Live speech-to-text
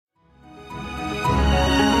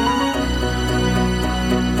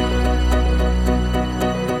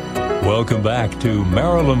Welcome back to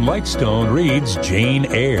Marilyn Lightstone Reads Jane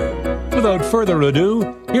Eyre. Without further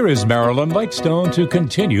ado, here is Marilyn Lightstone to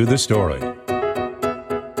continue the story.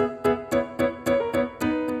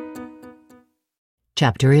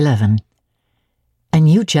 Chapter 11. A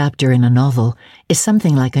new chapter in a novel is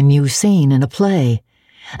something like a new scene in a play.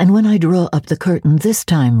 And when I draw up the curtain this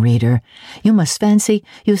time, reader, you must fancy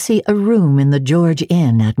you see a room in the George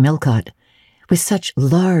Inn at Millcote, with such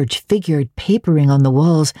large figured papering on the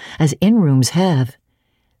walls as inn-rooms have.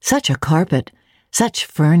 Such a carpet, such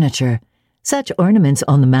furniture, such ornaments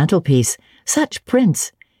on the mantelpiece, such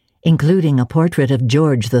prints, including a portrait of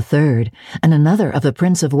George III and another of the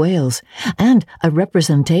Prince of Wales, and a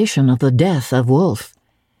representation of the death of Wolfe.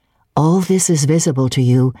 All this is visible to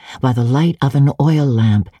you by the light of an oil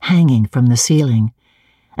lamp hanging from the ceiling,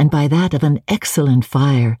 and by that of an excellent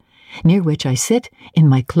fire, near which I sit in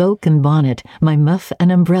my cloak and bonnet, my muff and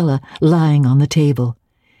umbrella lying on the table,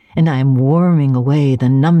 and I am warming away the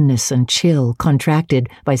numbness and chill contracted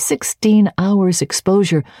by 16 hours'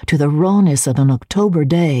 exposure to the rawness of an October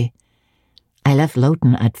day. I left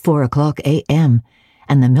Loughton at 4:00 a.m.,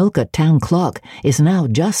 and the Millcote town clock is now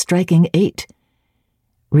just striking 8.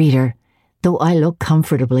 Reader, though I look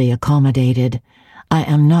comfortably accommodated, I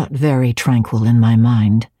am not very tranquil in my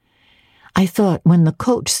mind. I thought when the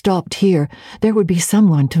coach stopped here there would be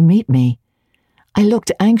someone to meet me. I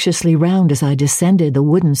looked anxiously round as I descended the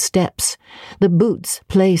wooden steps, the boots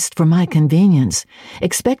placed for my convenience,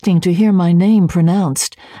 expecting to hear my name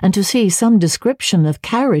pronounced and to see some description of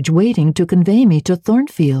carriage waiting to convey me to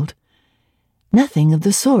Thornfield. Nothing of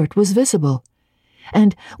the sort was visible,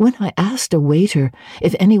 and when I asked a waiter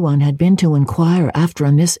if anyone had been to inquire after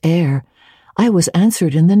a Miss Eyre, I was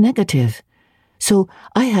answered in the negative. So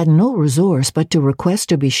I had no resource but to request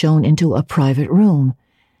to be shown into a private room.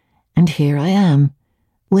 And here I am,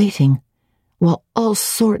 waiting, while all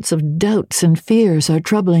sorts of doubts and fears are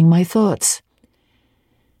troubling my thoughts.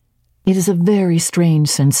 It is a very strange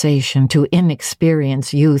sensation to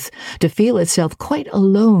inexperienced youth to feel itself quite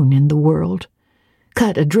alone in the world,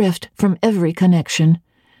 cut adrift from every connection,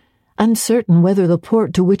 uncertain whether the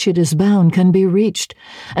port to which it is bound can be reached,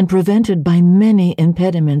 and prevented by many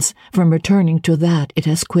impediments from returning to that it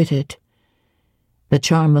has quitted. The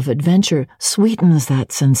charm of adventure sweetens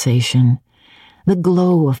that sensation. The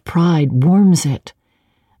glow of pride warms it.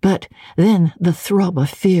 But then the throb of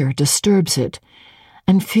fear disturbs it,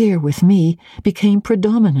 and fear with me became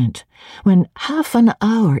predominant when half an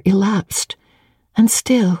hour elapsed, and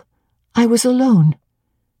still I was alone.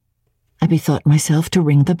 I bethought myself to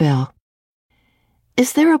ring the bell.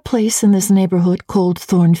 "Is there a place in this neighbourhood called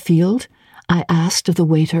Thornfield?" I asked of the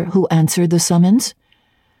waiter who answered the summons.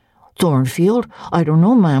 "Thornfield? I don't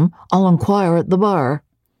know, ma'am. I'll inquire at the bar."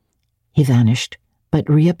 He vanished, but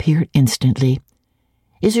reappeared instantly.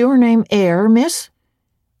 "Is your name Eyre, miss?"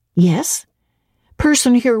 "Yes."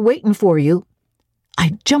 "Person here waiting for you."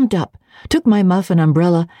 I jumped up, took my muff and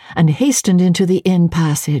umbrella, and hastened into the inn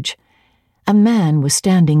passage. A man was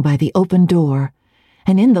standing by the open door,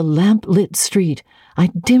 and in the lamp-lit street I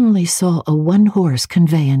dimly saw a one-horse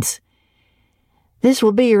conveyance. "This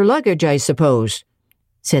will be your luggage, I suppose,"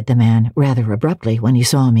 said the man rather abruptly when he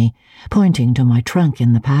saw me, pointing to my trunk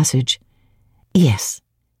in the passage. "Yes."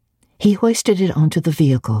 He hoisted it onto the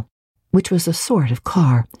vehicle, which was a sort of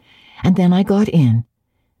car, and then I got in.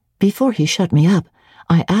 Before he shut me up,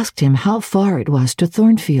 I asked him how far it was to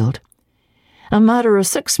Thornfield. "A matter of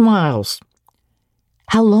 6 miles."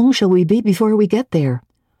 "How long shall we be before we get there?"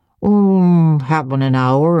 "Happen an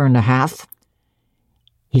hour and a half."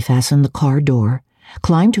 He fastened the car door,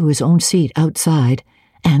 climbed to his own seat outside,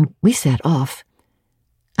 and we set off.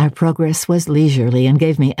 Our progress was leisurely and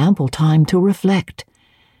gave me ample time to reflect.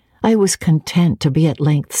 I was content to be at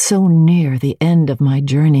length so near the end of my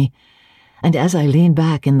journey, and as I leaned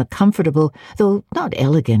back in the comfortable, though not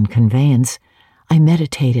elegant conveyance, I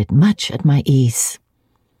meditated much at my ease.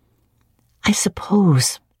 I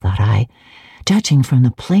suppose, thought I, judging from the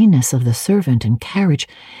plainness of the servant and carriage,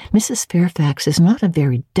 Mrs. Fairfax is not a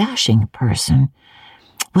very dashing person.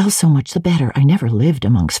 Well, so much the better. I never lived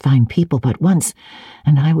amongst fine people but once,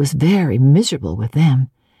 and I was very miserable with them.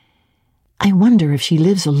 I wonder if she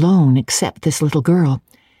lives alone except this little girl.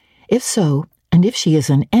 If so, and if she is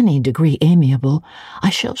in any degree amiable, I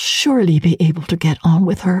shall surely be able to get on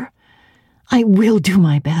with her. I will do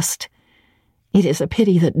my best. It is a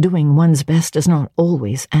pity that doing one's best does not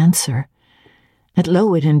always answer. At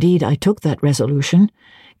Lowood, indeed, I took that resolution,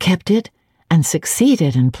 kept it, and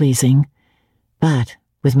succeeded in pleasing. But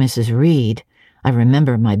with Mrs. Reed, I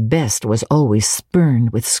remember my best was always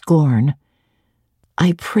spurned with scorn.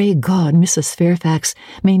 I pray God Mrs. Fairfax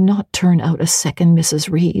may not turn out a second Mrs.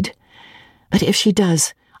 Reed. But if she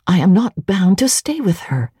does, I am not bound to stay with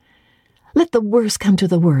her. Let the worst come to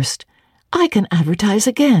the worst. I can advertise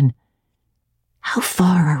again. How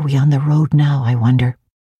far are we on the road now, I wonder?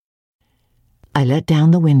 I let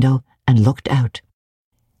down the window and looked out.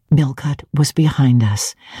 Millcut was behind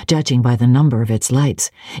us. Judging by the number of its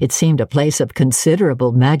lights, it seemed a place of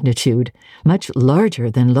considerable magnitude, much larger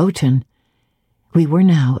than Lowton. We were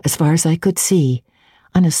now, as far as I could see,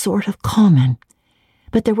 on a sort of common,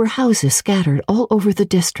 but there were houses scattered all over the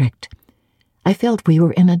district. I felt we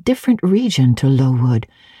were in a different region to Lowood,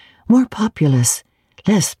 more populous,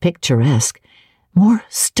 less picturesque, more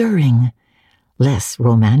stirring, less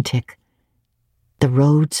romantic. The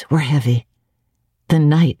roads were heavy, the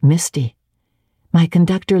night misty. My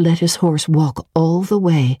conductor let his horse walk all the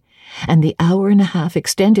way, and the hour and a half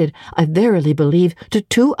extended, I verily believe, to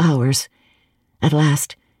 2 hours. At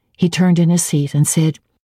last, he turned in his seat and said,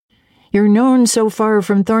 "You're known so far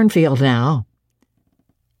from Thornfield now."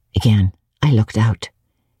 Again, I looked out.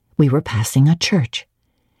 We were passing a church.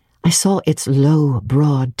 I saw its low,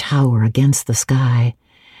 broad tower against the sky,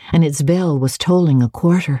 and its bell was tolling a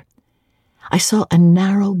quarter. I saw a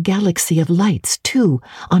narrow galaxy of lights, too,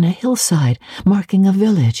 on a hillside, marking a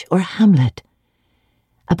village or hamlet.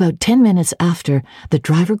 About 10 minutes after, the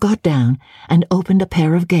driver got down and opened a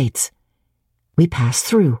pair of gates. We passed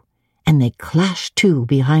through, and they clashed to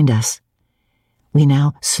behind us. We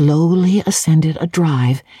now slowly ascended a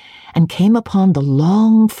drive and came upon the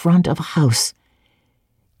long front of a house.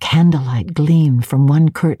 Candlelight gleamed from one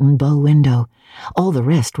curtained bow window. All the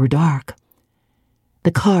rest were dark.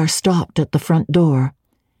 The car stopped at the front door.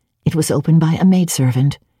 It was opened by a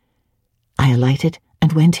maidservant. I alighted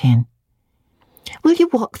and went in. "Will you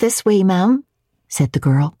walk this way, ma'am?" said the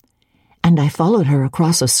girl, and I followed her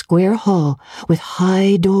across a square hall with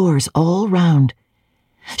high doors all round.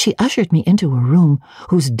 She ushered me into a room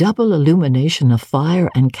whose double illumination of fire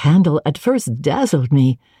and candle at first dazzled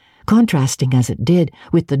me, contrasting as it did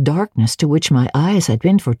with the darkness to which my eyes had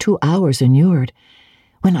been for 2 hours inured.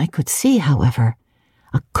 When I could see, however,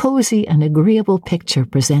 a cosy and agreeable picture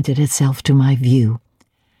presented itself to my view.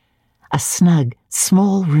 A snug,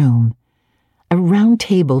 small room, a round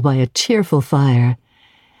table by a cheerful fire,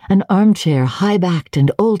 an armchair high-backed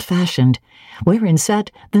and old-fashioned, wherein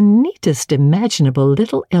sat the neatest imaginable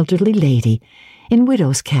little elderly lady, in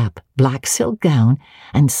widow's cap, black silk gown,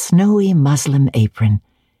 and snowy muslin apron,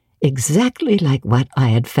 exactly like what I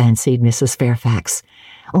had fancied Mrs. Fairfax,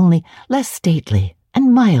 only less stately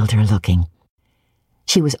and milder looking.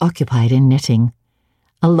 She was occupied in knitting.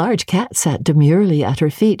 A large cat sat demurely at her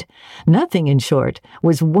feet. Nothing, in short,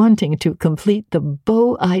 was wanting to complete the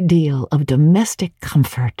beau ideal of domestic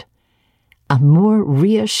comfort. A more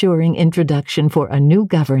reassuring introduction for a new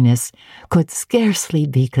governess could scarcely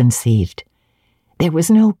be conceived. There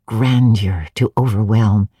was no grandeur to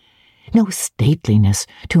overwhelm, no stateliness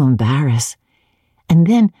to embarrass. And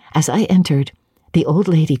then, as I entered, the old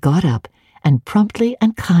lady got up and promptly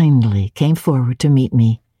and kindly came forward to meet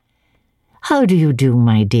me. "How do you do,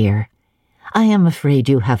 my dear? I am afraid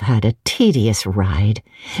you have had a tedious ride.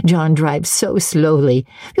 John drives so slowly.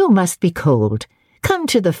 You must be cold. Come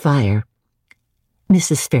to the fire."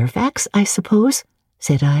 "Mrs. Fairfax, I suppose?"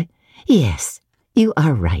 said I. "Yes, you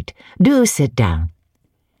are right. Do sit down."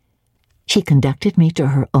 She conducted me to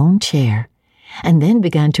her own chair, and then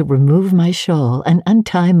began to remove my shawl and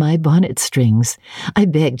untie my bonnet strings. I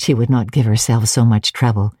begged she would not give herself so much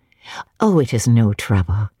trouble. "Oh, it is no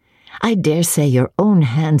trouble. I dare say your own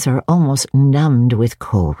hands are almost numbed with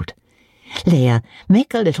cold. Leah,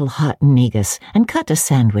 make a little hot negus and cut a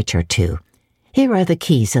sandwich or two. Here are the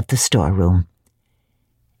keys of the storeroom."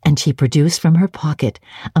 And she produced from her pocket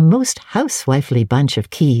a most housewifely bunch of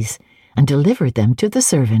keys and delivered them to the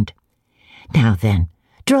servant. "Now then,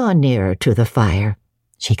 draw nearer to the fire,"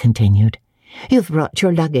 she continued. "You've brought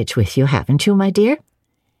your luggage with you, haven't you, my dear?"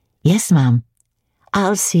 "Yes, ma'am."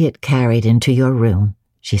 "I'll see it carried into your room,"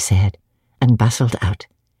 she said, and bustled out.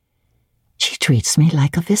 She treats me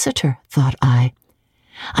like a visitor, thought I.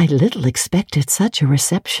 I little expected such a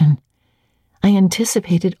reception. I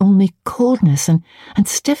anticipated only coldness and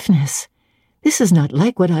stiffness. This is not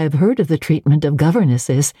like what I have heard of the treatment of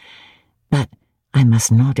governesses, but I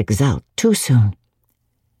must not exult too soon.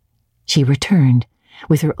 She returned,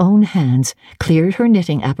 with her own hands, cleared her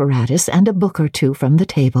knitting apparatus and a book or two from the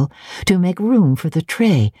table to make room for the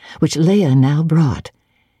tray which Leah now brought,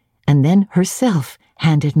 and then herself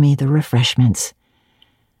handed me the refreshments.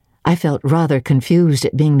 I felt rather confused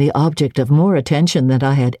at being the object of more attention than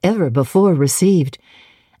I had ever before received,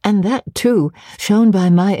 and that, too, shown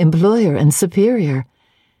by my employer and superior.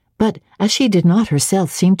 But as she did not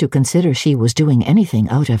herself seem to consider she was doing anything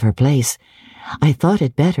out of her place, I thought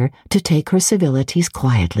it better to take her civilities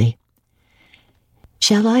quietly.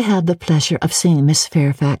 "Shall I have the pleasure of seeing Miss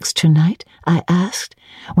Fairfax tonight?" I asked,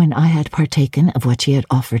 when I had partaken of what she had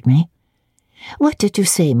offered me. "What did you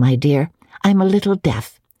say, my dear? I'm a little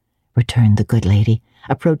deaf," returned the good lady,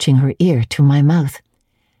 approaching her ear to my mouth.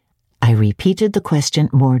 I repeated the question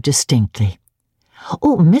more distinctly.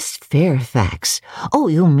 "Oh, Miss Fairfax. Oh,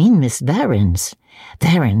 you mean Miss Varens.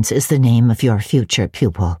 Varens is the name of your future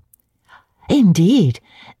pupil." "Indeed?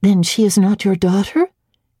 Then she is not your daughter?"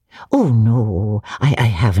 "Oh, no, I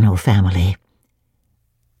have no family."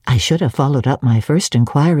 I should have followed up my first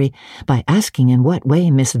inquiry by asking in what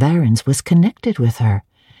way Miss Varens was connected with her,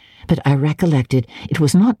 but I recollected it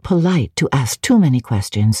was not polite to ask too many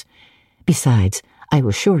questions. Besides, I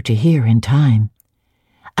was sure to hear in time.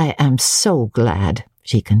 "I am so glad,"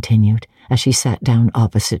 she continued, as she sat down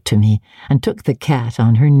opposite to me and took the cat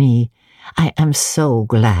on her knee. "I am so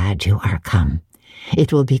glad you are come.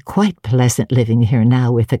 It will be quite pleasant living here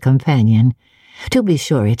now with a companion. To be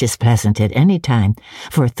sure, it is pleasant at any time,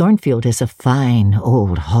 for Thornfield is a fine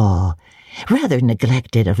old hall, rather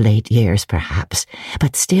neglected of late years, perhaps,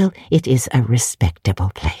 but still it is a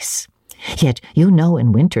respectable place. Yet, you know,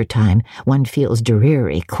 in winter-time one feels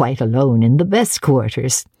dreary quite alone in the best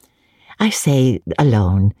quarters. I say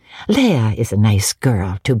alone. Leah is a nice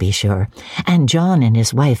girl, to be sure, and John and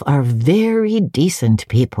his wife are very decent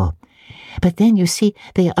people. But then, you see,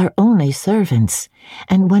 they are only servants,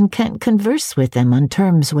 and one can't converse with them on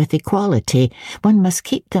terms with equality. One must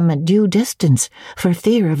keep them at due distance for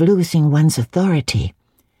fear of losing one's authority.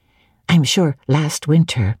 I'm sure last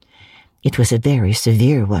winter, it was a very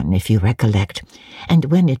severe one, if you recollect, and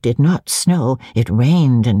when it did not snow, it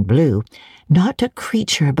rained and blew. Not a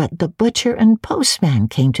creature but the butcher and postman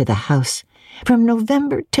came to the house, from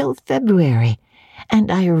November till February,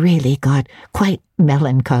 and I really got quite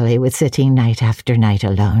melancholy with sitting night after night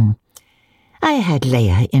alone. I had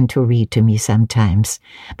Leah in to read to me sometimes,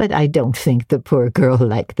 but I don't think the poor girl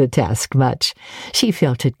liked the task much. She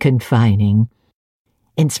felt it confining.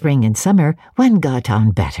 In spring and summer, one got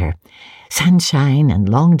on better. Sunshine and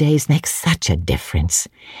long days make such a difference.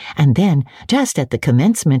 And then, just at the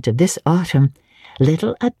commencement of this autumn,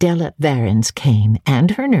 little Adela Varens came,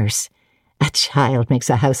 and her nurse. A child makes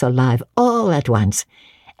a house alive all at once.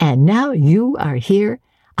 And now you are here,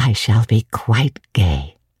 I shall be quite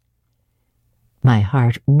gay." My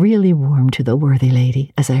heart really warmed to the worthy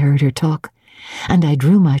lady as I heard her talk, and I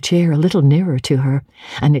drew my chair a little nearer to her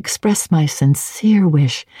and expressed my sincere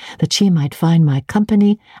wish that she might find my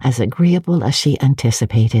company as agreeable as she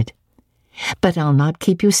anticipated. "But I'll not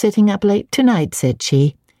keep you sitting up late tonight," said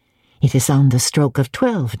she. "It is on the stroke of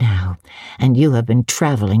 12 now, and you have been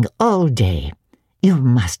travelling all day. You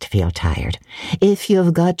must feel tired. If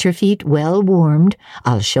you've got your feet well warmed,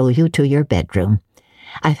 I'll show you to your bedroom.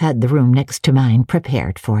 I've had the room next to mine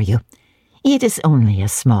prepared for you. It is only a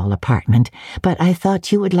small apartment, but I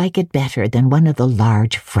thought you would like it better than one of the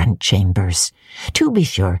large front chambers. To be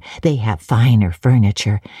sure, they have finer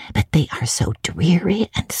furniture, but they are so dreary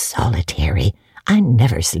and solitary. I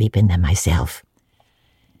never sleep in them myself."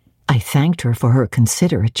 I thanked her for her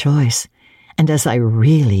considerate choice, and as I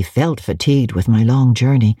really felt fatigued with my long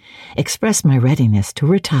journey, expressed my readiness to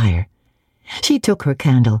retire. She took her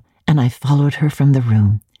candle, and I followed her from the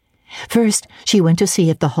room. First, she went to see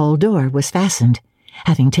if the hall door was fastened.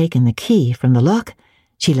 Having taken the key from the lock,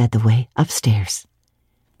 she led the way upstairs.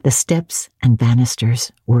 The steps and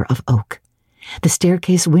banisters were of oak. The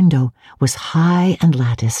staircase window was high and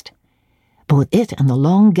latticed. Both it and the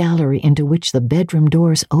long gallery into which the bedroom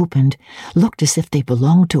doors opened looked as if they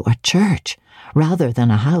belonged to a church rather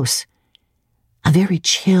than a house. A very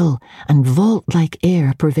chill and vault-like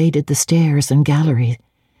air pervaded the stairs and gallery,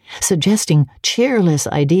 suggesting cheerless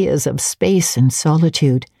ideas of space and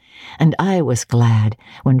solitude, and I was glad,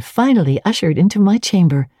 when finally ushered into my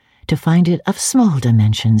chamber, to find it of small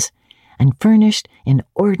dimensions and furnished in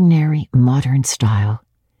ordinary modern style.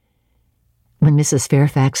 When Mrs.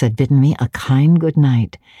 Fairfax had bidden me a kind good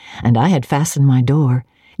night, and I had fastened my door,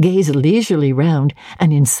 gazed leisurely round,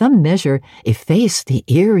 and in some measure effaced the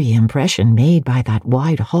eerie impression made by that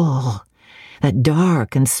wide hall, that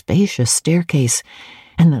dark and spacious staircase,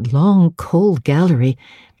 and that long, cold gallery,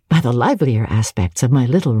 by the livelier aspects of my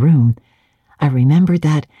little room, I remembered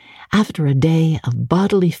that, after a day of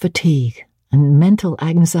bodily fatigue and mental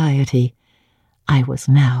anxiety, I was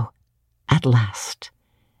now, at last,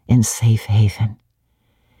 in safe haven.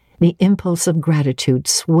 The impulse of gratitude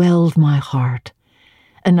swelled my heart,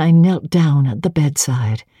 and I knelt down at the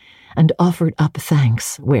bedside and offered up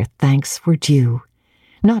thanks where thanks were due,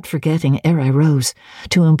 not forgetting ere I rose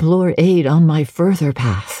to implore aid on my further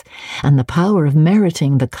path, and the power of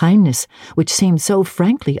meriting the kindness which seemed so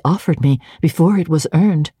frankly offered me before it was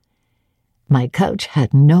earned. My couch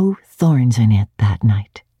had no thorns in it that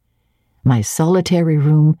night. My solitary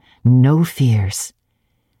room no fears.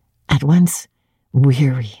 At once,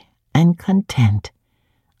 weary and content,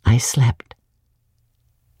 I slept.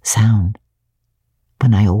 Sound.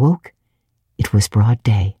 When I awoke, it was broad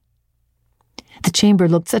day. The chamber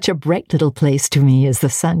looked such a bright little place to me as the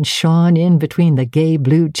sun shone in between the gay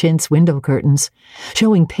blue chintz window curtains,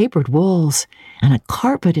 showing papered walls and a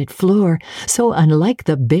carpeted floor so unlike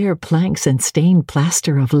the bare planks and stained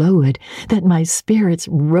plaster of Lowood that my spirits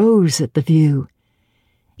rose at the view.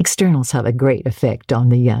 Externals have a great effect on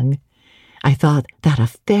the young. I thought that a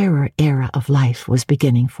fairer era of life was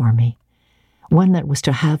beginning for me, one that was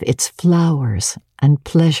to have its flowers and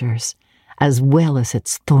pleasures as well as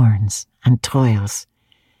its thorns and toils.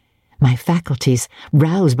 My faculties,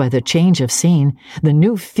 roused by the change of scene, the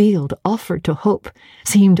new field offered to hope,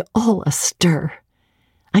 seemed all astir.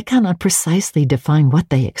 I cannot precisely define what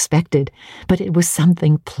they expected, but it was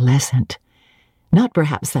something pleasant. Not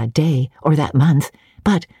perhaps that day or that month,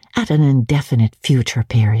 but at an indefinite future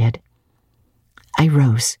period. I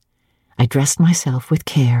rose. I dressed myself with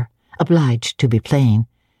care, obliged to be plain,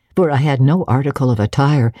 for I had no article of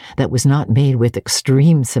attire that was not made with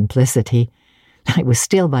extreme simplicity. I was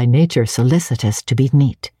still by nature solicitous to be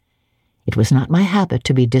neat. It was not my habit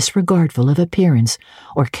to be disregardful of appearance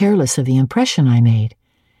or careless of the impression I made.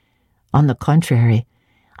 On the contrary,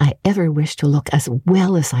 I ever wished to look as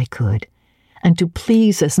well as I could, and to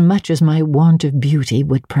please as much as my want of beauty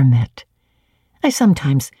would permit. I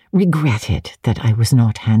sometimes regretted that I was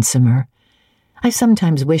not handsomer. I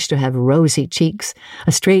sometimes wished to have rosy cheeks,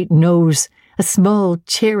 a straight nose, a small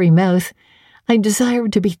cherry mouth. I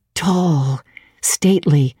desired to be tall,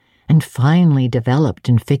 stately, and finely developed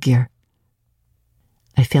in figure.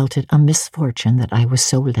 I felt it a misfortune that I was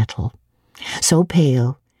so little, so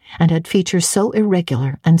pale, and had features so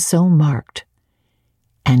irregular and so marked.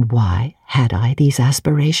 And why had I these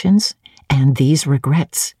aspirations and these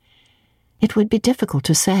regrets? It would be difficult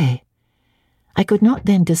to say. I could not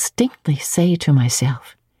then distinctly say to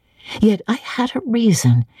myself. Yet I had a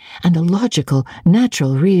reason, and a logical,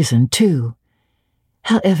 natural reason, too.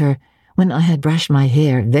 However, when I had brushed my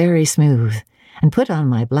hair very smooth, and put on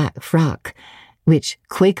my black frock, which,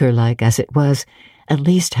 Quaker-like as it was, at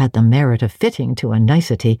least had the merit of fitting to a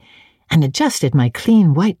nicety, and adjusted my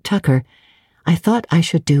clean white tucker, I thought I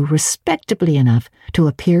should do respectably enough to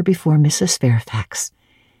appear before Mrs. Fairfax,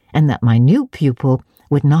 and that my new pupil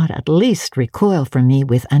would not at least recoil from me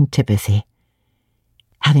with antipathy.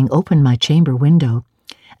 Having opened my chamber window,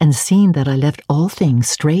 and seen that I left all things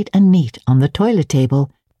straight and neat on the toilet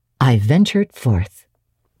table, I ventured forth.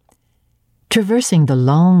 Traversing the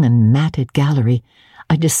long and matted gallery,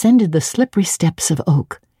 I descended the slippery steps of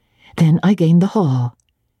oak. Then I gained the hall.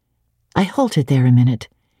 I halted there a minute.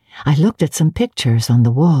 I looked at some pictures on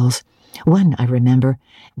the walls. One, I remember,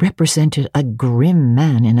 represented a grim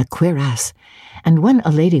man in a cuirass, and one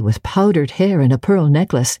a lady with powdered hair and a pearl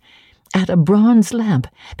necklace, at a bronze lamp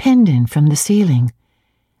pendant from the ceiling,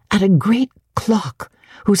 at a great clock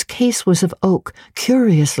whose case was of oak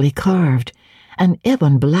curiously carved, and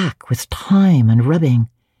ebon black with time and rubbing.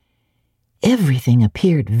 Everything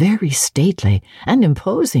appeared very stately and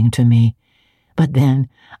imposing to me, but then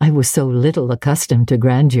I was so little accustomed to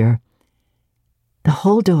grandeur. The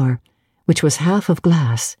hall door, which was half of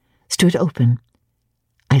glass, stood open.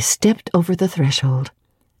 I stepped over the threshold.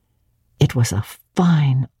 It was a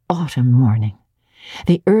fine autumn morning.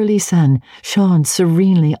 The early sun shone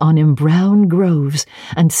serenely on embrowned groves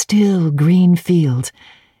and still green fields.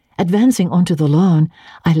 Advancing onto the lawn,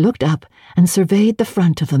 I looked up and surveyed the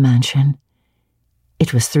front of the mansion.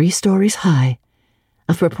 It was 3 stories high,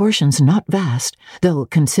 of proportions not vast, though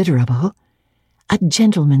considerable. A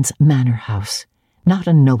gentleman's manor house, not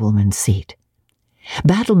a nobleman's seat.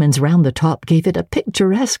 Battlements round the top gave it a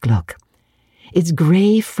picturesque look. Its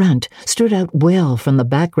grey front stood out well from the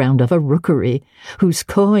background of a rookery, whose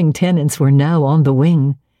cawing tenants were now on the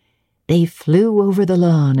wing. They flew over the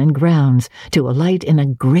lawn and grounds to alight in a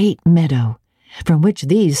great meadow, from which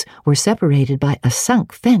these were separated by a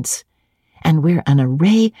sunk fence, and where an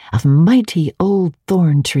array of mighty old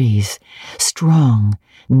thorn trees, strong,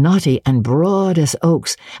 knotty, and broad as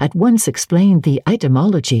oaks, at once explained the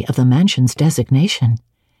etymology of the mansion's designation.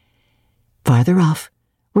 Farther off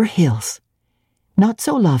were hills, not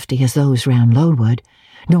so lofty as those round Lowood,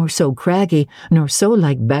 nor so craggy, nor so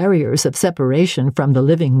like barriers of separation from the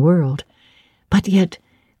living world, but yet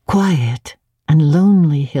quiet and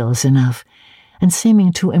lonely hills enough, and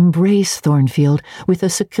seeming to embrace Thornfield with a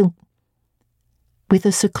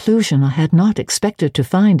seclusion I had not expected to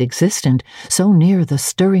find existent so near the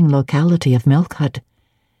stirring locality of Millcut.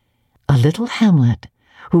 A little hamlet,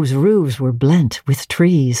 whose roofs were blent with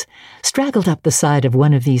trees, straggled up the side of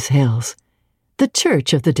one of these hills. The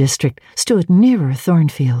church of the district stood nearer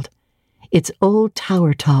Thornfield. Its old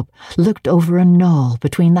tower top looked over a knoll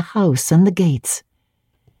between the house and the gates.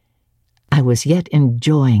 I was yet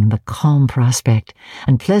enjoying the calm prospect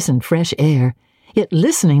and pleasant fresh air, yet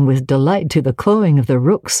listening with delight to the crowing of the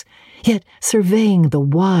rooks, yet surveying the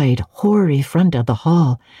wide, hoary front of the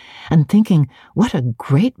hall, and thinking what a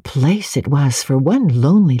great place it was for one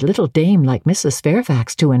lonely little dame like Mrs.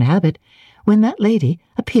 Fairfax to inhabit, when that lady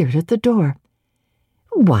appeared at the door.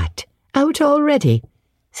 "What, out already?"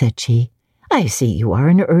 said she. "I see you are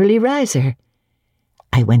an early riser."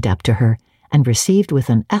 I went up to her and received with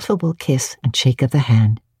an affable kiss and shake of the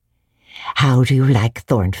hand. "How do you like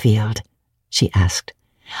Thornfield?" she asked.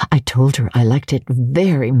 I told her I liked it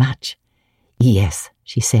very much. "Yes,"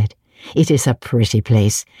 she said, "it is a pretty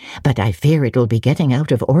place, but I fear it will be getting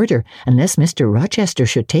out of order unless Mr. Rochester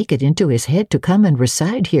should take it into his head to come and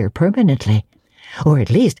reside here permanently, or at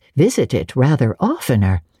least visit it rather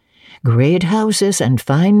oftener. Great houses and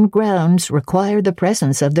fine grounds require the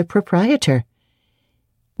presence of the proprietor."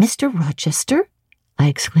 "Mr. Rochester?" I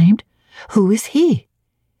exclaimed. "Who is he?"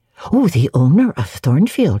 "Oh, the owner of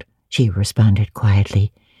Thornfield," she responded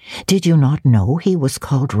quietly. "Did you not know he was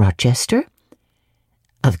called Rochester?"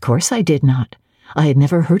 Of course I did not. I had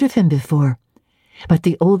never heard of him before. But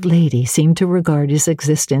the old lady seemed to regard his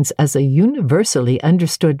existence as a universally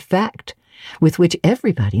understood fact, with which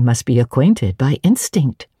everybody must be acquainted by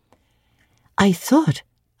instinct. "I thought,"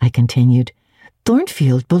 I continued,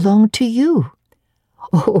 "Thornfield belonged to you."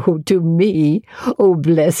 "Oh, to me? Oh,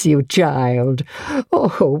 bless you, child.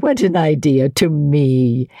 Oh, what an idea, to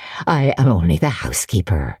me. I am only the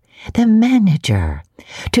housekeeper, the manager.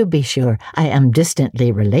 To be sure, I am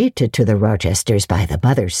distantly related to the Rochesters by the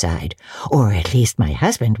mother's side, or at least my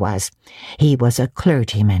husband was. He was a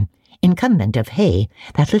clergyman, incumbent of Hay,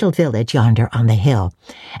 that little village yonder on the hill,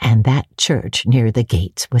 and that church near the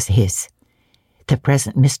gates was his. The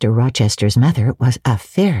present Mr. Rochester's mother was a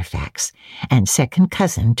Fairfax, and second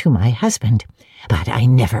cousin to my husband, but I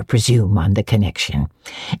never presume on the connection.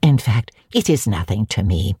 In fact, it is nothing to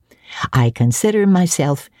me. I consider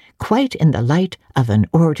myself quite in the light of an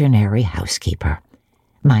ordinary housekeeper.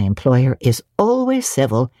 My employer is always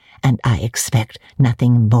civil, and I expect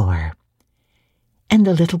nothing more." "And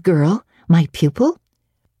the little girl, my pupil?"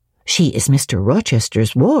 "She is Mr.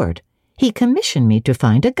 Rochester's ward. He commissioned me to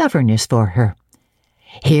find a governess for her.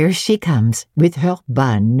 Here she comes, with her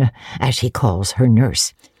bonne, as she calls her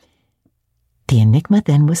nurse." The enigma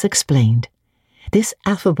then was explained. This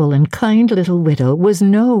affable and kind little widow was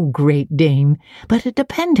no great dame, but a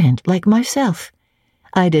dependent like myself.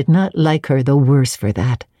 I did not like her the worse for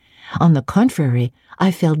that. On the contrary,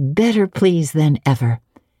 I felt better pleased than ever.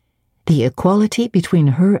 The equality between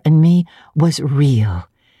her and me was real,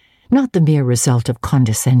 not the mere result of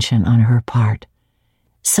condescension on her part.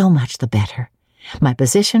 So much the better. My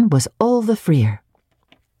position was all the freer.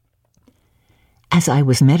 As I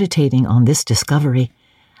was meditating on this discovery,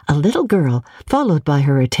 a little girl, followed by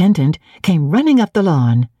her attendant, came running up the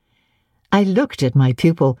lawn. I looked at my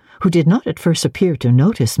pupil, who did not at first appear to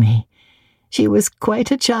notice me. She was quite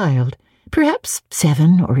a child, perhaps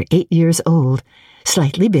 7 or 8 years old,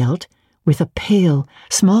 slightly built, with a pale,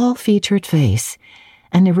 small-featured face,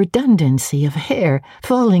 and a redundancy of hair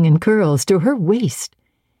falling in curls to her waist.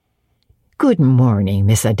 "Good morning,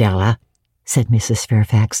 Miss Adela," said Mrs.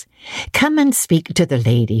 Fairfax. "Come and speak to the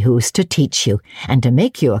lady who's to teach you, and to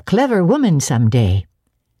make you a clever woman some day."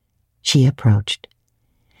 She approached.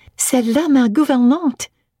 "C'est là ma gouvernante,"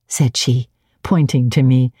 said she, pointing to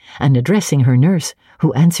me, and addressing her nurse,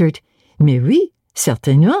 who answered, "Mais oui,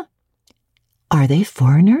 certainement." "Are they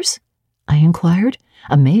foreigners?" I inquired,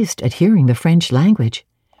 amazed at hearing the French language.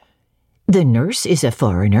 "The nurse is a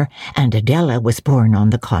foreigner, and Adela was born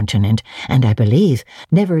on the continent, and I believe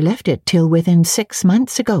never left it till within 6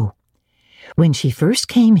 months ago. When she first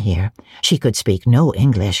came here, she could speak no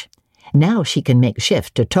English. Now she can make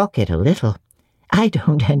shift to talk it a little. I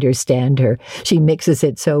don't understand her. She mixes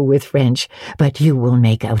it so with French, but you will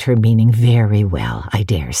make out her meaning very well, I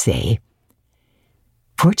dare say."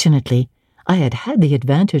 Fortunately, I had had the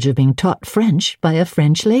advantage of being taught French by a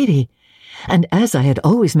French lady, and as I had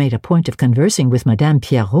always made a point of conversing with Madame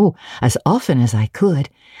Pierrot as often as I could,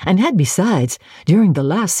 and had besides, during the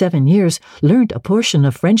last 7 years, learnt a portion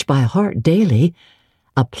of French by heart daily,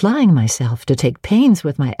 applying myself to take pains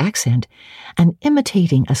with my accent and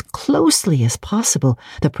imitating as closely as possible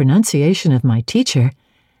the pronunciation of my teacher,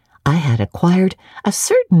 I had acquired a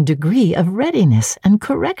certain degree of readiness and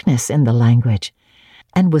correctness in the language,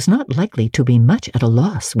 and was not likely to be much at a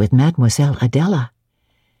loss with Mademoiselle Adela.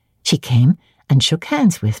 She came and shook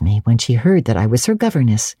hands with me when she heard that I was her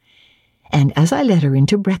governess, and as I led her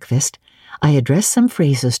into breakfast, I addressed some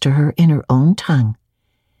phrases to her in her own tongue.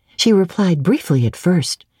 She replied briefly at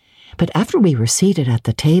first, but after we were seated at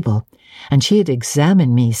the table, and she had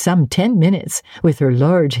examined me some 10 minutes with her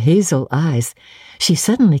large hazel eyes, she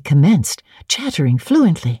suddenly commenced chattering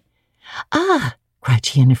fluently. "Ah," cried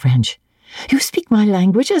she in French, "you speak my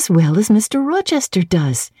language as well as Mr. Rochester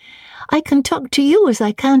does. I can talk to you as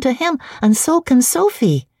I can to him, and so can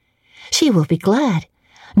Sophie. She will be glad.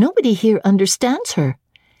 Nobody here understands her.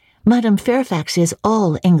 Madame Fairfax is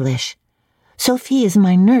all English. Sophie is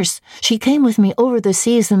my nurse. She came with me over the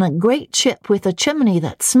seas in a great ship with a chimney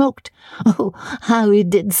that smoked. Oh, how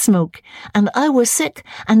it did smoke! And I was sick,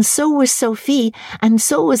 and so was Sophie, and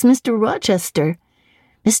so was Mr. Rochester.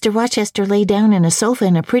 Mr. Rochester lay down in a sofa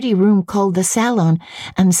in a pretty room called the salon,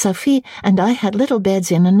 and Sophie and I had little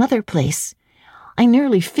beds in another place. I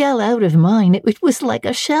nearly fell out of mine. It was like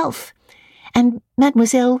a shelf. And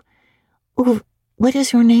Mademoiselle... Oh, what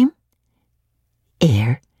is your name?"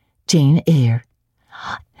 "Eyre. Jane Eyre."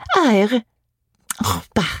 "Eyre. Oh,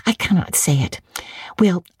 bah, I cannot say it.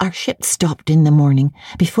 Well, our ship stopped in the morning,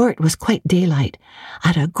 before it was quite daylight,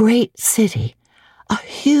 at a great city, a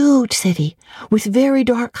huge city, with very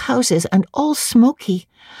dark houses and all smoky,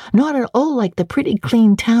 not at all like the pretty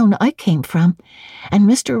clean town I came from, and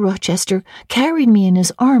Mr. Rochester carried me in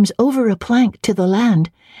his arms over a plank to the land,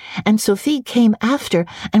 and Sophie came after,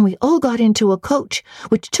 and we all got into a coach,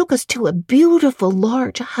 which took us to a beautiful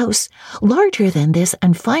large house, larger than this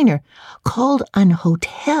and finer, called an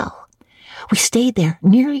hotel. We stayed there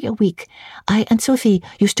nearly a week. I and Sophie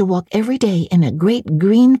used to walk every day in a great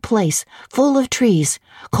green place full of trees,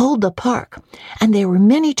 called the park, and there were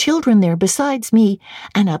many children there besides me,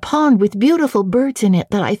 and a pond with beautiful birds in it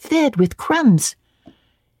that I fed with crumbs."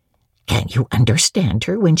 "Can you understand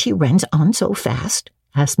her when she runs on so fast?"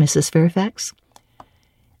 asked Mrs. Fairfax.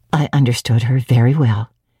 I understood her very well,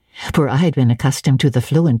 for I had been accustomed to the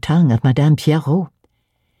fluent tongue of Madame Pierrot.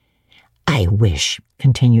 "I wish,"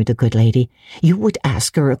 continued the good lady, "you would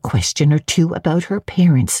ask her a question or two about her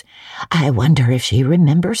parents. I wonder if she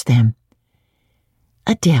remembers them."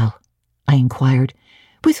 "Adele," I inquired,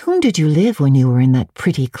 "with whom did you live when you were in that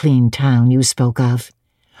pretty clean town you spoke of?"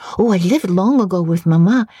 "Oh, I lived long ago with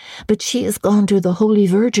Mamma, but she is gone to the Holy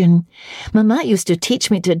Virgin. Mamma used to teach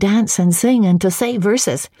me to dance and sing and to say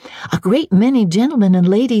verses. A great many gentlemen and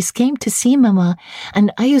ladies came to see Mamma,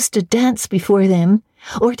 and I used to dance before them,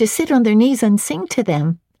 or to sit on their knees and sing to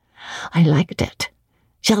them. I liked it.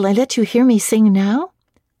 Shall I let you hear me sing now?"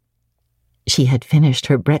 She had finished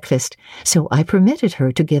her breakfast, so I permitted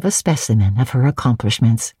her to give a specimen of her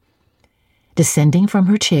accomplishments. Descending from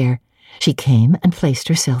her chair, she came and placed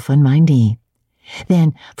herself on my knee.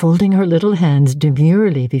 Then, folding her little hands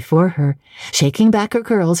demurely before her, shaking back her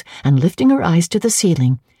curls and lifting her eyes to the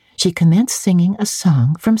ceiling, she commenced singing a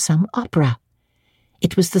song from some opera.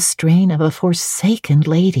 It was the strain of a forsaken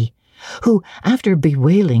lady, who, after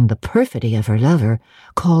bewailing the perfidy of her lover,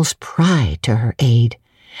 calls pride to her aid,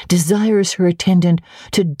 desires her attendant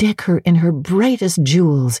to deck her in her brightest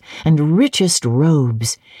jewels and richest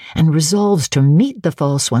robes, and resolves to meet the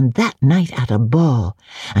false one that night at a ball,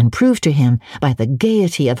 and prove to him by the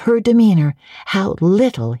gaiety of her demeanour how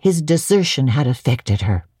little his desertion had affected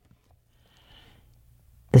her.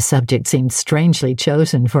 The subject seemed strangely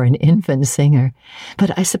chosen for an infant singer,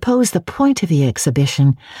 but I suppose the point of the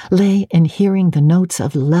exhibition lay in hearing the notes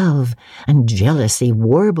of love and jealousy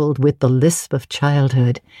warbled with the lisp of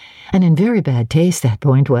childhood, and in very bad taste that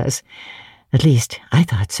point was. At least, I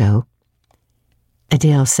thought so.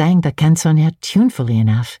 Adele sang the canzonette tunefully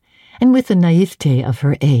enough, and with the naïveté of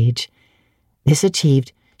her age. This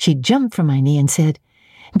achieved, she jumped from my knee and said,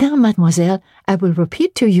 "Now, mademoiselle, I will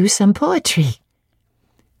repeat to you some poetry."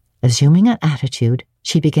 Assuming an attitude,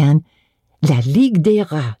 she began, "La Ligue des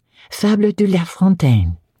Rats, Fable de La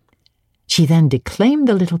Fontaine." She then declaimed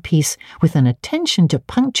the little piece with an attention to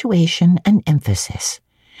punctuation and emphasis,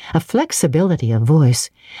 a flexibility of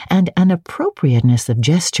voice, and an appropriateness of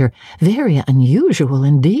gesture very unusual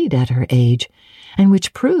indeed at her age, and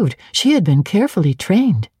which proved she had been carefully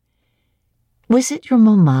trained. "Was it your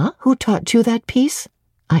mamma who taught you that piece?"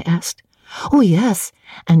 I asked. "Oh, yes,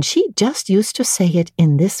 and she just used to say it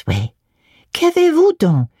in this way. Qu'avez-vous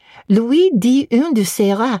donc? Louis dit un de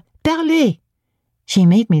ces rats. Parlez!" She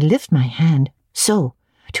made me lift my hand, so,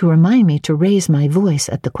 to remind me to raise my voice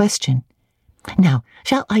at the question. "Now,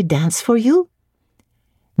 shall I dance for you?"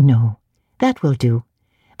 "No, that will do.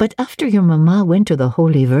 But after your mamma went to the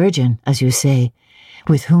Holy Virgin, as you say,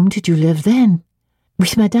 with whom did you live then?"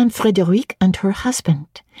 "With Madame Frédéric and her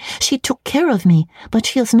husband. She took care of me, but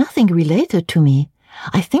she is nothing related to me.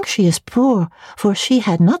 I think she is poor, for she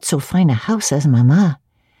had not so fine a house as mamma.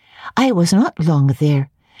 I was not long there.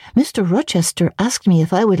 Mr. Rochester asked me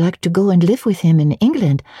if I would like to go and live with him in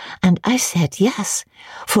England, and I said yes,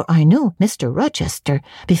 for I knew Mr. Rochester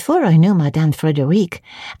before I knew Madame Frédéric,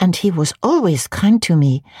 and he was always kind to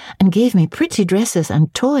me, and gave me pretty dresses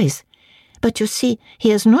and toys. But you see, he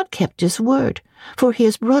has not kept his word, for he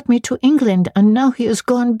has brought me to England, and now he has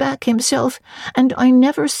gone back himself, and I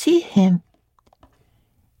never see him."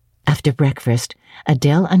 After breakfast,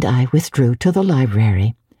 Adele and I withdrew to the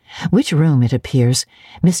library, which room, it appears,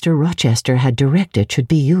 Mr. Rochester had directed should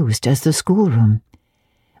be used as the schoolroom.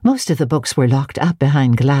 Most of the books were locked up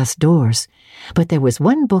behind glass doors, but there was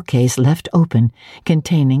one bookcase left open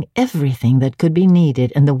containing everything that could be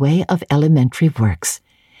needed in the way of elementary works,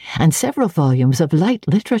 and several volumes of light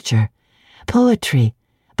literature, poetry,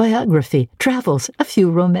 biography, travels, a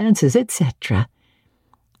few romances, etc.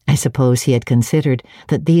 I suppose he had considered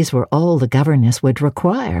that these were all the governess would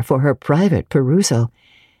require for her private perusal,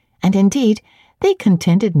 and indeed they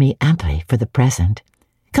contented me amply for the present,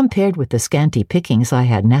 compared with the scanty pickings I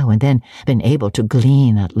had now and then been able to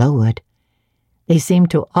glean at Lowood. They seemed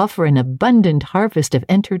to offer an abundant harvest of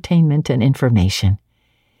entertainment and information.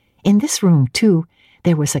 In this room, too,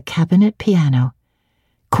 there was a cabinet piano,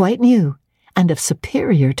 quite new and of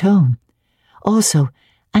superior tone, also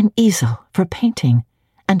an easel for painting,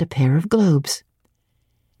 and a pair of globes.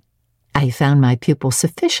 I found my pupil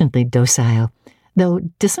sufficiently docile, though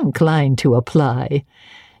disinclined to apply.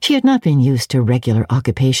 She had not been used to regular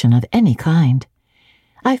occupation of any kind.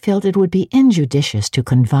 I felt it would be injudicious to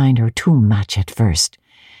confine her too much at first.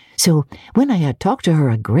 So when I had talked to her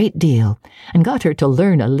a great deal, and got her to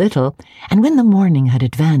learn a little, and when the morning had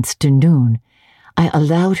advanced to noon, I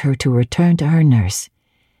allowed her to return to her nurse.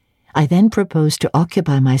 I then proposed to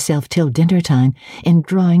occupy myself till dinner-time in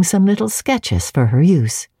drawing some little sketches for her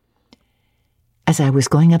use. As I was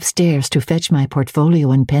going upstairs to fetch my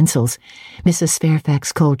portfolio and pencils, Mrs.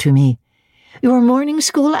 Fairfax called to me. "Your morning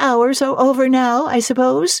school hours are over now, I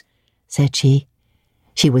suppose?" said she.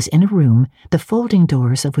 She was in a room, the folding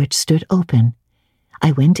doors of which stood open.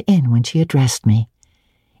 I went in when she addressed me.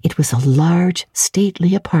 It was a large,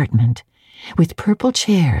 stately apartment, with purple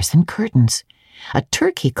chairs and curtains, a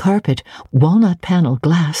Turkey carpet, walnut-panelled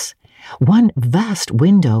glass, one vast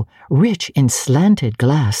window rich in slanted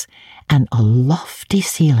glass, and a lofty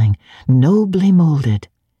ceiling, nobly moulded.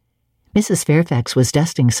 Mrs. Fairfax was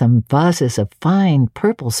dusting some vases of fine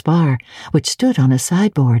purple spar which stood on a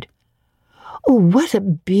sideboard. "Oh, what a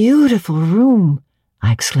beautiful room!"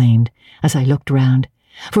 I exclaimed as I looked round,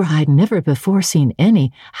 for I had never before seen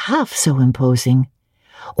any half so imposing.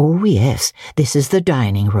 "Oh, yes, this is the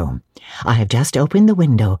dining room. I have just opened the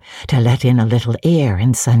window to let in a little air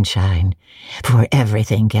and sunshine, for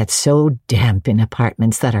everything gets so damp in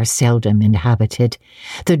apartments that are seldom inhabited.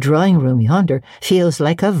 The drawing room yonder feels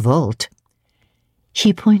like a vault."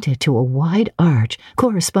 She pointed to a wide arch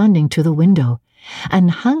corresponding to the window,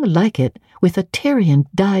 and hung like it with a Tyrian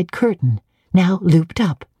dyed curtain, now looped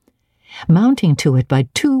up. Mounting to it by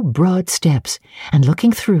two broad steps, and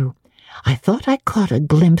looking through, I thought I caught a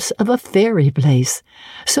glimpse of a fairy place,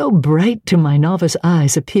 so bright to my novice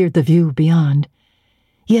eyes appeared the view beyond.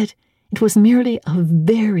 Yet it was merely a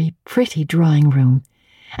very pretty drawing-room,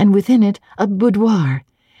 and within it a boudoir,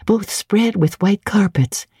 both spread with white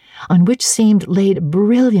carpets, on which seemed laid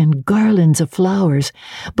brilliant garlands of flowers,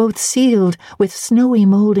 both sealed with snowy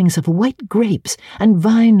mouldings of white grapes and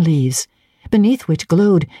vine leaves, beneath which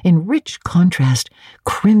glowed in rich contrast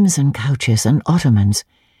crimson couches and ottomans,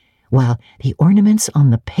 while the ornaments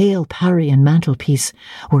on the pale Parian mantelpiece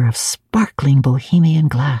were of sparkling Bohemian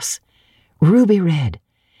glass, ruby red,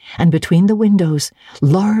 and between the windows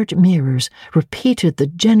large mirrors repeated the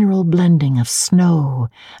general blending of snow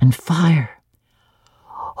and fire.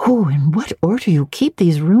 "Oh, in what order you keep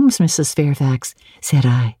these rooms, Mrs. Fairfax," said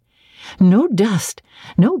I. "No dust,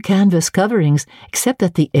 no canvas coverings, except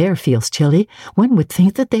that the air feels chilly. One would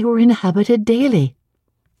think that they were inhabited daily."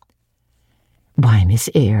 "Why, Miss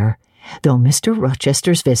Eyre, though Mr.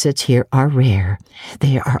 Rochester's visits here are rare,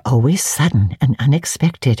 they are always sudden and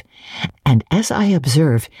unexpected, and as I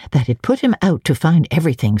observed that it put him out to find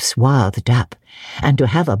everything swathed up, and to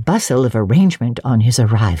have a bustle of arrangement on his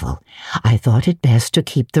arrival, I thought it best to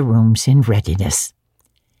keep the rooms in readiness."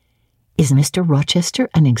 Is Mr. Rochester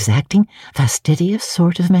an exacting, fastidious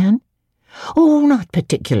sort of man? Oh, not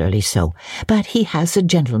particularly so, but he has a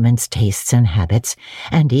gentleman's tastes and habits,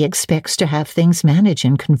 and he expects to have things managed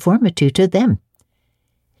in conformity to them.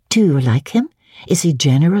 Do you like him? Is he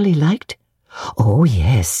generally liked? Oh,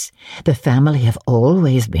 yes. The family have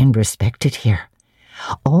always been respected here.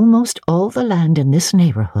 Almost all the land in this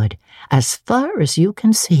neighborhood, as far as you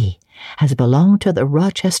can see, has belonged to the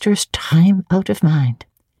Rochesters time out of mind.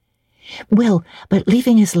 Well, but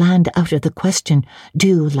leaving his land out of the question, do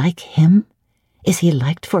you like him? Is he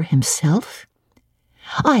liked for himself?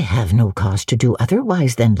 I have no cause to do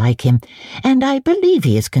otherwise than like him, and I believe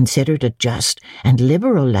he is considered a just and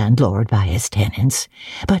liberal landlord by his tenants,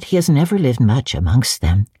 but he has never lived much amongst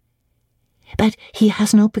them. But he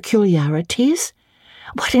has no peculiarities?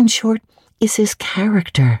 What, in short, is his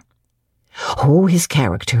character? Oh, his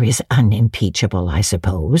character is unimpeachable, I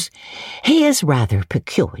suppose. He is rather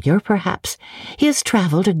peculiar, perhaps. He has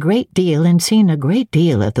travelled a great deal and seen a great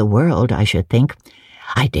deal of the world, I should think.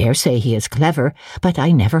 I dare say he is clever, but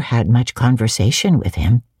I never had much conversation with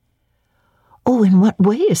him. Oh, in what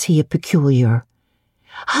way is he a peculiar?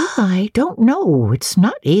 I don't know. It's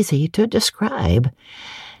not easy to describe.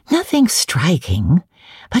 Nothing striking.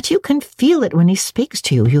 But you can feel it when he speaks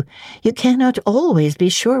to you. You cannot always be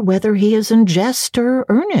sure whether he is in jest or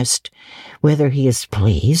earnest, whether he is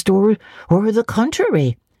pleased or the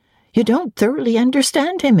contrary. You don't thoroughly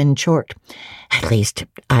understand him, in short. At least,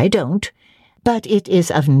 I don't. But it is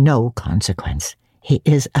of no consequence. He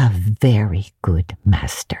is a very good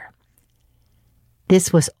master.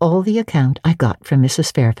 This was all the account I got from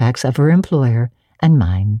Mrs. Fairfax of her employer and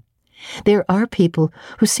mine. There are people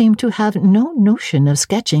who seem to have no notion of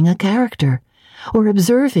sketching a character, or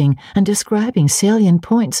observing and describing salient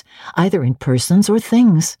points, either in persons or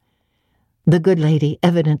things. The good lady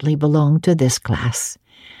evidently belonged to this class.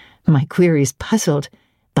 My queries puzzled,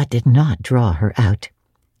 but did not draw her out.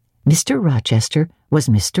 Mr. Rochester was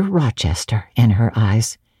Mr. Rochester in her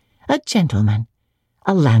eyes, a gentleman,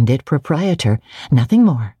 a landed proprietor, nothing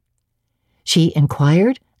more. She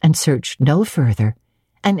inquired and searched no further,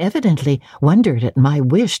 and evidently wondered at my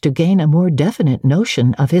wish to gain a more definite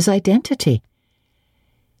notion of his identity.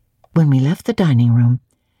 When we left the dining room,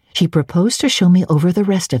 she proposed to show me over the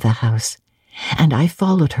rest of the house, and I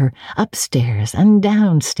followed her upstairs and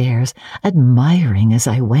downstairs, admiring as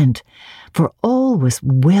I went, for all was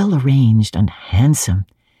well arranged and handsome.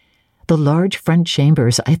 The large front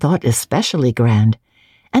chambers I thought especially grand,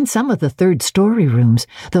 and some of the third-story rooms,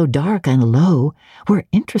 though dark and low, were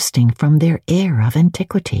interesting from their air of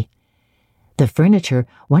antiquity. The furniture,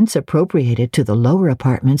 once appropriated to the lower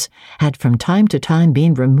apartments, had from time to time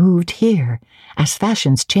been removed here, as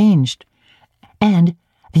fashions changed, and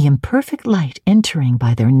the imperfect light entering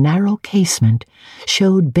by their narrow casement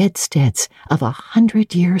showed bedsteads of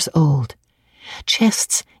 100 years old,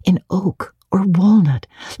 chests in oak or walnut,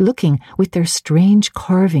 looking with their strange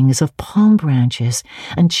carvings of palm branches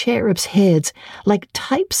and cherubs' heads like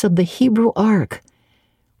types of the Hebrew Ark,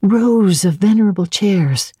 rows of venerable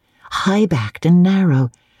chairs, high-backed and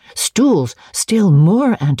narrow, stools still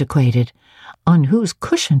more antiquated, on whose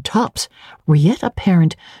cushioned tops were yet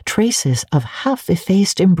apparent traces of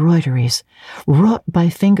half-effaced embroideries, wrought by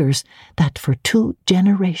fingers that for 2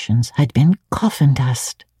 generations had been coffin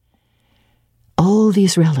dust. All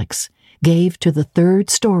these relics gave to the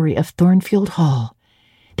 3rd story of Thornfield Hall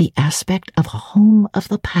the aspect of a home of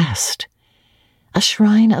the past, a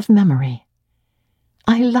shrine of memory.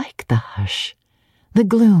 I like the hush, the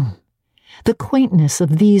gloom, the quaintness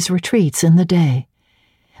of these retreats in the day,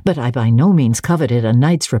 but I by no means coveted a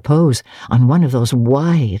night's repose on one of those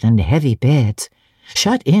wide and heavy beds,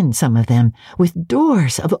 shut in some of them with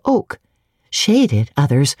doors of oak, shaded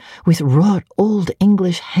others with wrought old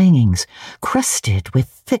English hangings, crusted with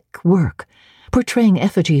thick work, portraying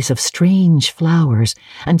effigies of strange flowers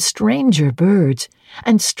and stranger birds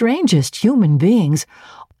and strangest human beings,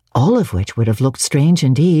 all of which would have looked strange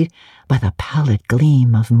indeed by the pallid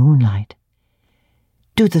gleam of moonlight.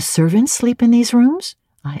 "Do the servants sleep in these rooms?"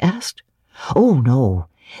 I asked. "Oh, no.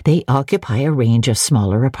 They occupy a range of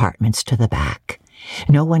smaller apartments to the back.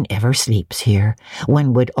 No one ever sleeps here.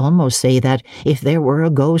 One would almost say that if there were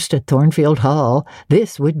a ghost at Thornfield Hall,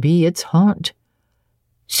 this would be its haunt."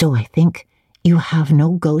 "So I think you have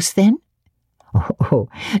no ghost, then?" "Oh,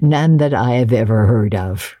 none that I have ever heard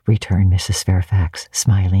of," returned Mrs. Fairfax,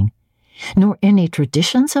 smiling. "Nor any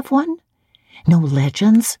traditions of one? No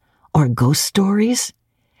legends or ghost stories?"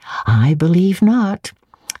 "I believe not.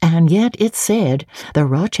 And yet it's said the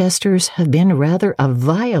Rochesters have been rather a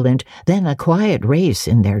violent than a quiet race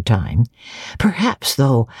in their time. Perhaps,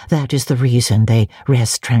 though, that is the reason they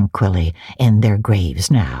rest tranquilly in their graves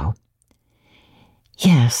now.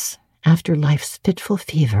 Yes, after life's fitful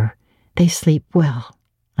fever, they sleep well,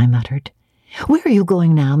 I muttered. Where are you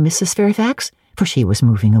going now, Mrs. Fairfax? For she was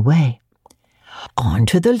moving away. On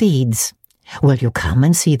to the Leads. Will you come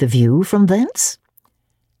and see the view from thence?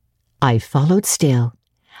 I followed still,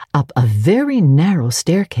 up a very narrow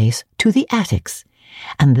staircase to the attics,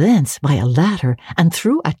 and thence by a ladder and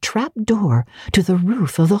through a trap door to the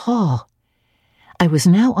roof of the hall. I was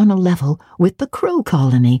now on a level with the crow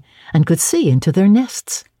colony and could see into their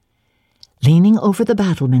nests. Leaning over the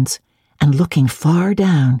battlements and looking far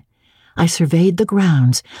down, I surveyed the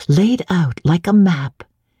grounds laid out like a map,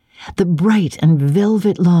 the bright and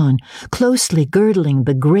velvet lawn closely girdling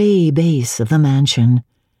the grey base of the mansion.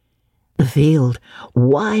 The field,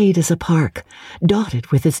 wide as a park,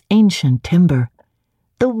 dotted with its ancient timber.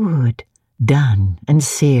 The wood, dun and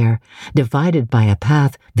sere, divided by a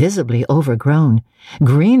path visibly overgrown,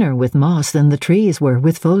 greener with moss than the trees were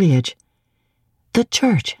with foliage. The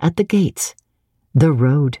church at the gates, the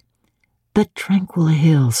road, the tranquil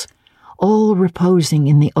hills, all reposing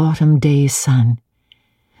in the autumn day's sun.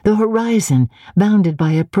 The horizon bounded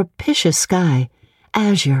by a propitious sky,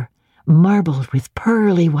 azure, marbled with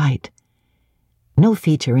pearly white. No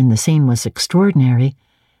feature in the scene was extraordinary,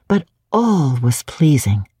 but all was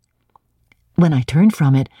pleasing. When I turned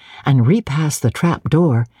from it and repassed the trap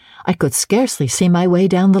door, I could scarcely see my way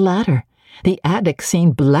down the ladder. The attic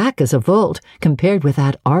seemed black as a vault compared with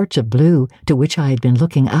that arch of blue to which I had been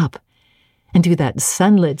looking up, and to that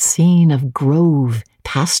sunlit scene of grove,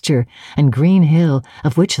 pasture, and green hill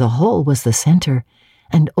of which the whole was the centre,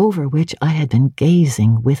 and over which I had been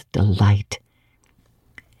gazing with delight.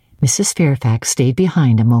 Mrs. Fairfax stayed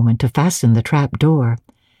behind a moment to fasten the trap door.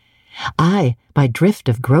 I, by drift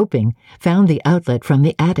of groping, found the outlet from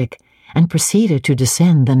the attic and proceeded to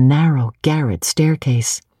descend the narrow garret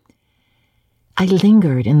staircase. I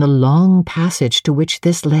lingered in the long passage to which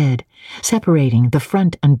this led, separating the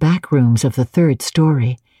front and back rooms of the third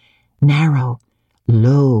story, narrow,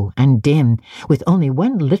 low, and dim, with only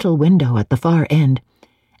one little window at the far end,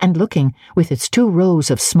 and looking, with its 2 rows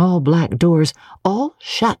of small black doors, all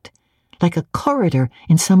shut, like a corridor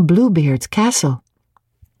in some Bluebeard's castle.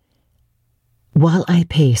 While I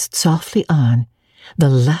paced softly on, the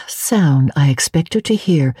last sound I expected to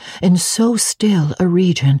hear in so still a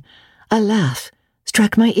region, a laugh,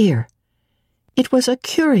 struck my ear. It was a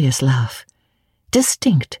curious laugh,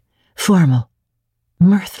 distinct, formal,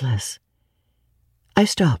 mirthless. I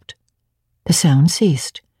stopped. The sound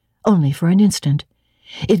ceased, only for an instant.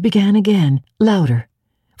 It began again, louder,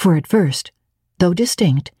 for at first, though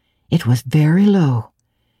distinct, it was very low.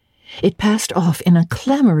 It passed off in a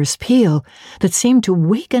clamorous peal that seemed to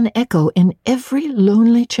wake an echo in every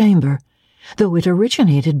lonely chamber, though it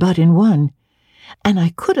originated but in one, and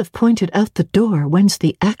I could have pointed out the door whence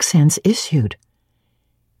the accents issued.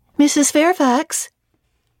 "Mrs. Fairfax,"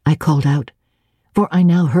 I called out, for I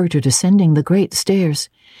now heard her descending the great stairs.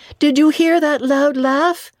 "Did you hear that loud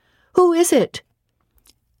laugh? Who is it?"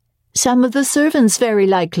 "Some of the servants, very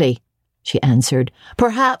likely," she answered.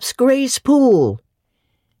 "Perhaps Grace Poole."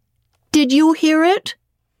 "Did you hear it?"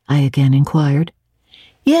 I again inquired.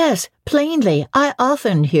 "Yes, plainly. I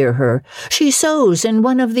often hear her. She sews in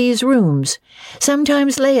one of these rooms.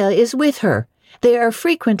 Sometimes Leah is with her. They are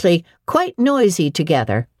frequently quite noisy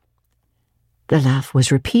together." The laugh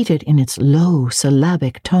was repeated in its low,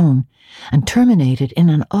 syllabic tone, and terminated in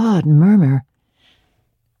an odd murmur.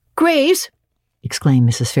 "Grace!" exclaimed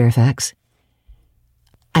Mrs. Fairfax.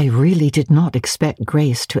 I really did not expect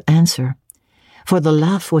Grace to answer, for the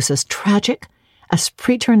laugh was as tragic, as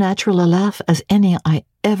preternatural a laugh as any I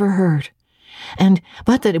ever heard, and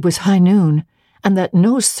but that it was high noon, and that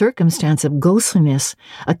no circumstance of ghostliness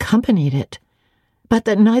accompanied it, but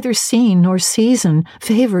that neither scene nor season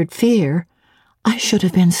favoured fear, I should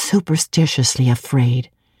have been superstitiously afraid.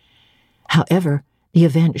 However, the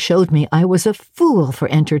event showed me I was a fool for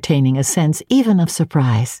entertaining a sense even of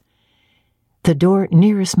surprise. The door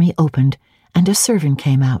nearest me opened, and a servant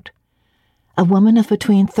came out. A woman of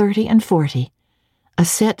between 30 and 40, a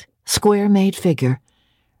set, square-made figure,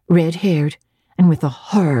 red-haired, and with a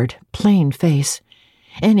hard, plain face.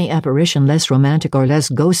 Any apparition less romantic or less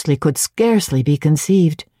ghostly could scarcely be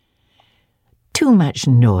conceived. "Too much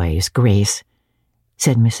noise, Grace,"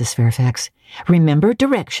 said Mrs. Fairfax. "Remember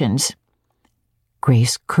directions."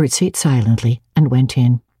 Grace curtsied silently and went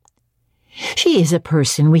in. "She is a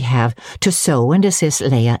person we have to sew and assist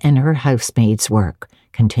Leah in her housemaid's work,"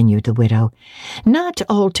 continued the widow. "Not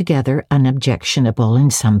altogether unobjectionable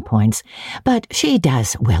in some points, but she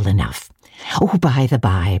does well enough. Oh, by the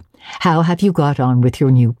by, how have you got on with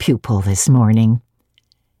your new pupil this morning?"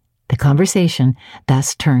 The conversation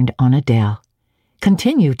thus turned on Adele,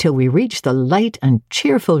 continued till we reached the light and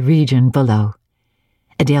cheerful region below.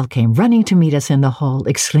 Adele came running to meet us in the hall,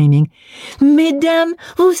 exclaiming, "Mesdames,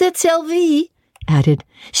 vous êtes servies!" added,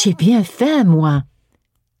 "J'ai bien faim, moi."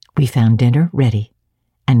 We found dinner ready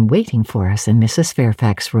and waiting for us in Mrs.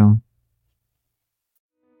 Fairfax's room.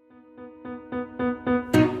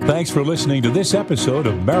 Thanks for listening to this episode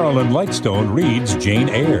of Marilyn Lightstone Reads Jane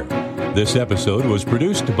Eyre. This episode was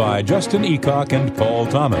produced by Justin Eacock and Paul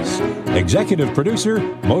Thomas. Executive producer,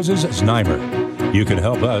 Moses Znaimer. You can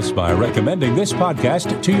help us by recommending this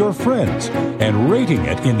podcast to your friends and rating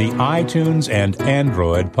it in the iTunes and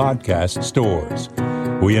Android podcast stores.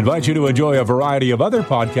 We invite you to enjoy a variety of other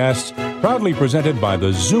podcasts proudly presented by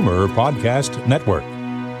the Zoomer Podcast Network.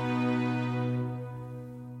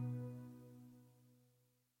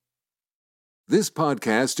 This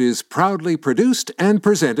podcast is proudly produced and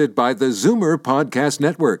presented by the Zoomer Podcast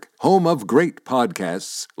Network, home of great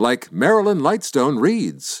podcasts like Marilyn Lightstone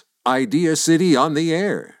Reads, Idea City on the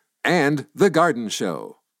Air, and The Garden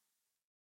Show.